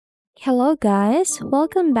Hello guys,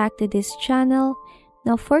 welcome back to this channel.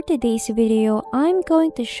 Now for today's video, I'm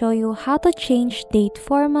going to show you how to change date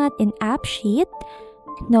format in AppSheet.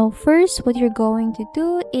 Now first, what you're going to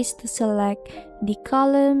do is to select the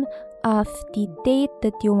column of the date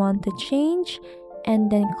that you want to change and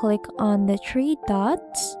then click on the three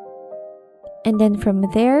dots. And then from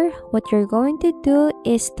there, what you're going to do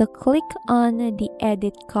is to click on the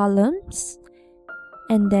edit columns.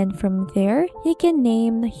 And then from there, you can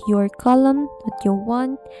name your column what you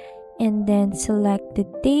want and then select the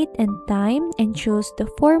date and time and choose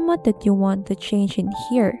the format that you want to change in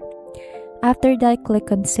here. After that,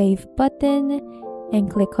 click on Save button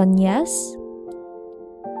and click on Yes.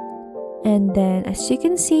 And then as you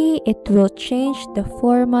can see, it will change the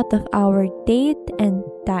format of our date and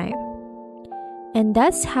time. And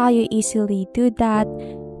that's how you easily do that.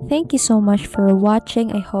 Thank you so much for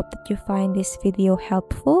watching. I hope that you find this video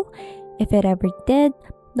helpful. If it ever did,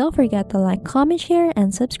 don't forget to like, comment, share,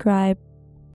 and subscribe.